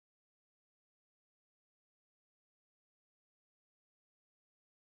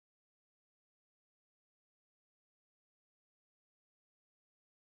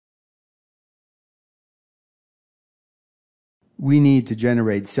We need to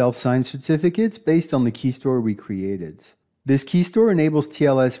generate self-signed certificates based on the keystore we created. This keystore enables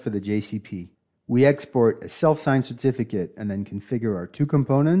TLS for the JCP. We export a self-signed certificate and then configure our two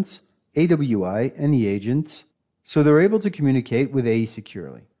components, AWI and the agents, so they're able to communicate with AE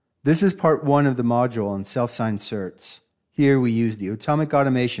securely. This is part 1 of the module on self-signed certs. Here we use the Automic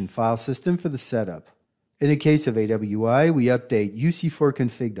automation file system for the setup. In the case of AWI, we update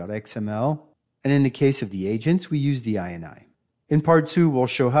uc4config.xml, and in the case of the agents, we use the INI. In part 2, we'll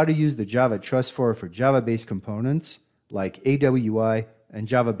show how to use the Java truststore for Java-based components, like AWI and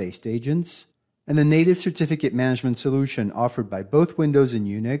Java-based agents, and the native certificate management solution offered by both Windows and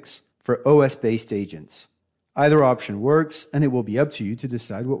Unix for OS-based agents. Either option works, and it will be up to you to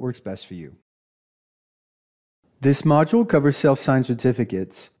decide what works best for you. This module covers self-signed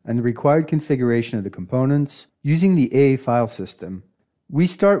certificates and the required configuration of the components using the AA file system. We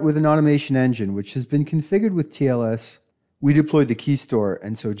start with an automation engine which has been configured with TLS. We deploy the keystore,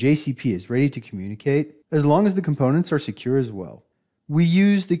 and so JCP is ready to communicate as long as the components are secure as well. We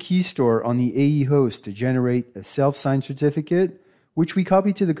use the keystore on the AE host to generate a self-signed certificate, which we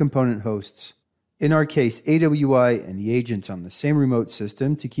copy to the component hosts. In our case, AWI and the agents on the same remote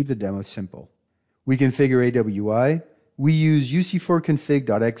system to keep the demo simple. We configure AWI. We use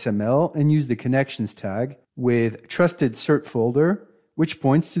uc4config.xml and use the connections tag with trusted cert folder, which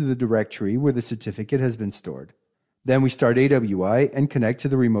points to the directory where the certificate has been stored. Then we start AWI and connect to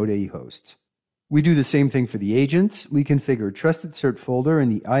the remote AE host. We do the same thing for the agents. We configure trusted cert folder in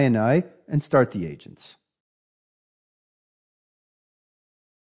the INI and start the agents.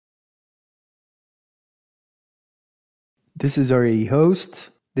 This is our AE host.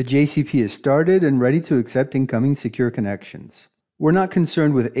 The JCP is started and ready to accept incoming secure connections. We're not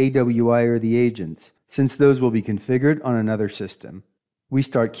concerned with AWI or the agents, since those will be configured on another system. We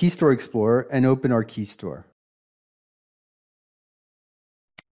start Keystore Explorer and open our keystore.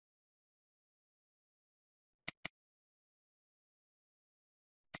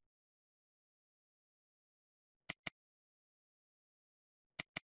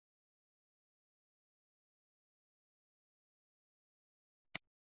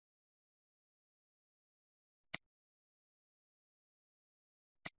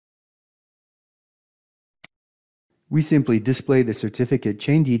 We simply display the certificate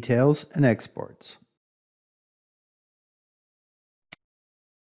chain details and exports.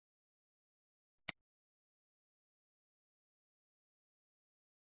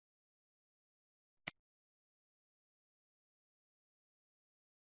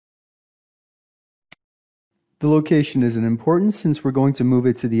 The location isn't important since we're going to move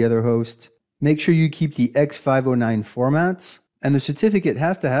it to the other host. Make sure you keep the X509 formats, and the certificate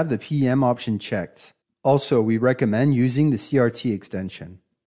has to have the PEM option checked. Also, we recommend using the CRT extension.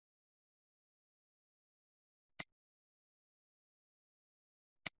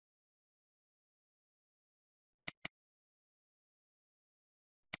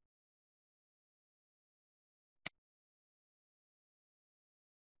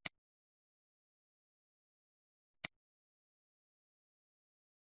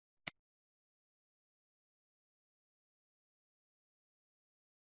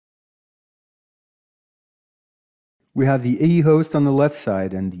 We have the AE host on the left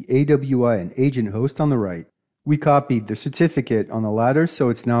side and the AWI and agent host on the right. We copied the certificate on the latter, so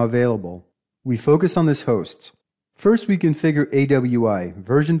it's now available. We focus on this host. First, we configure AWI.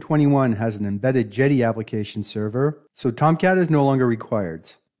 Version 21 has an embedded Jetty application server, so Tomcat is no longer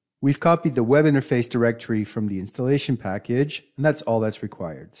required. We've copied the web interface directory from the installation package, and that's all that's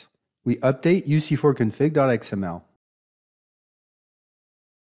required. We update uc4config.xml.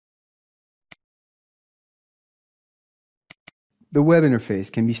 The web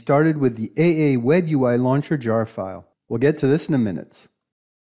interface can be started with the AA Web UI Launcher jar file. We'll get to this in a minute.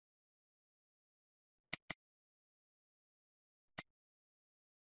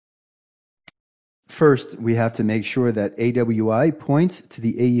 First, we have to make sure that AWI points to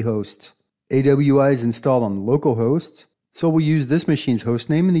the AE host. AWI is installed on the local host, so we'll use this machine's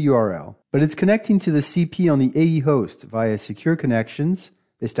hostname in the URL. But it's connecting to the CP on the AE host via secure connections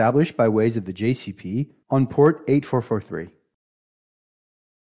established by ways of the JCP on port 8443.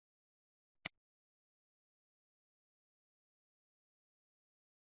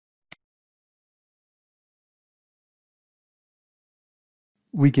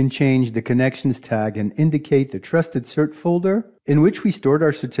 We can change the connections tag and indicate the trusted cert folder in which we stored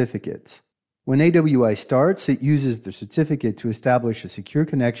our certificate. When AWI starts, it uses the certificate to establish a secure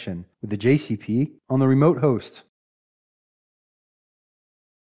connection with the JCP on the remote host.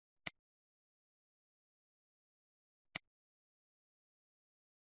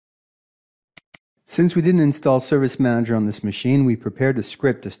 Since we didn't install Service Manager on this machine, we prepared a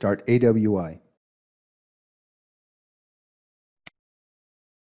script to start AWI.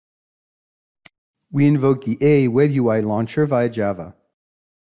 We invoke the A Web UI launcher via Java.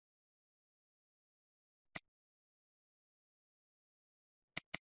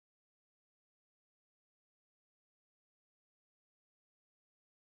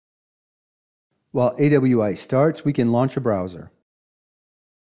 While AWI starts, we can launch a browser.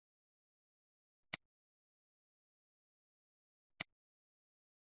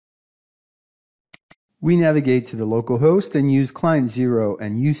 We navigate to the localhost and use client 0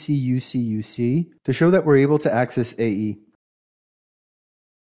 and UC to show that we're able to access AE.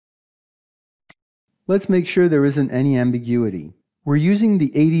 Let's make sure there isn't any ambiguity. We're using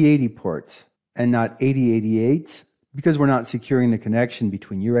the 8080 ports and not 8088s because we're not securing the connection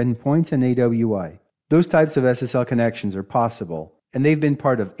between your endpoints and AWI. Those types of SSL connections are possible, and they've been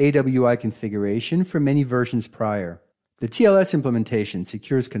part of AWI configuration for many versions prior. The TLS implementation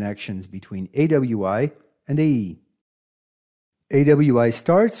secures connections between AWI and AE. AWI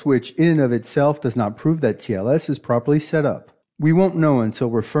starts, which in and of itself does not prove that TLS is properly set up. We won't know until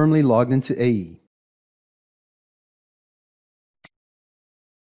we're firmly logged into AE.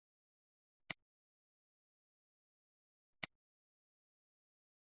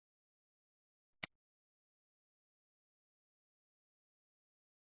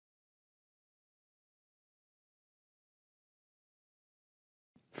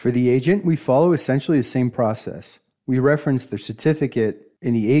 For the agent, we follow essentially the same process. We reference the certificate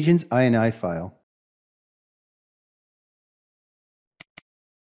in the agent's INI file.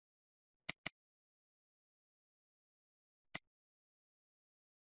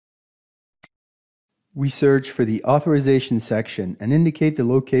 We search for the authorization section and indicate the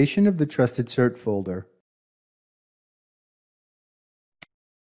location of the trusted cert folder.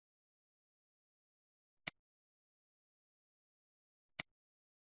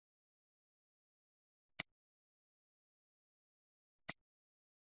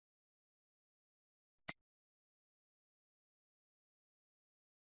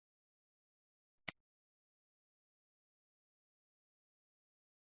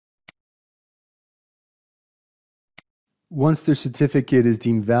 Once the certificate is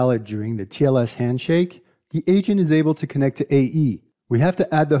deemed valid during the TLS handshake, the agent is able to connect to AE. We have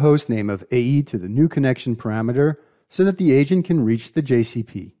to add the host name of AE to the new connection parameter so that the agent can reach the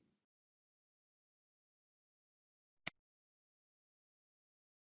JCP.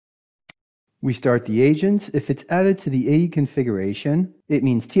 We start the agent. If it's added to the AE configuration, it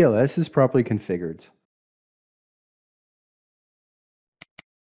means TLS is properly configured.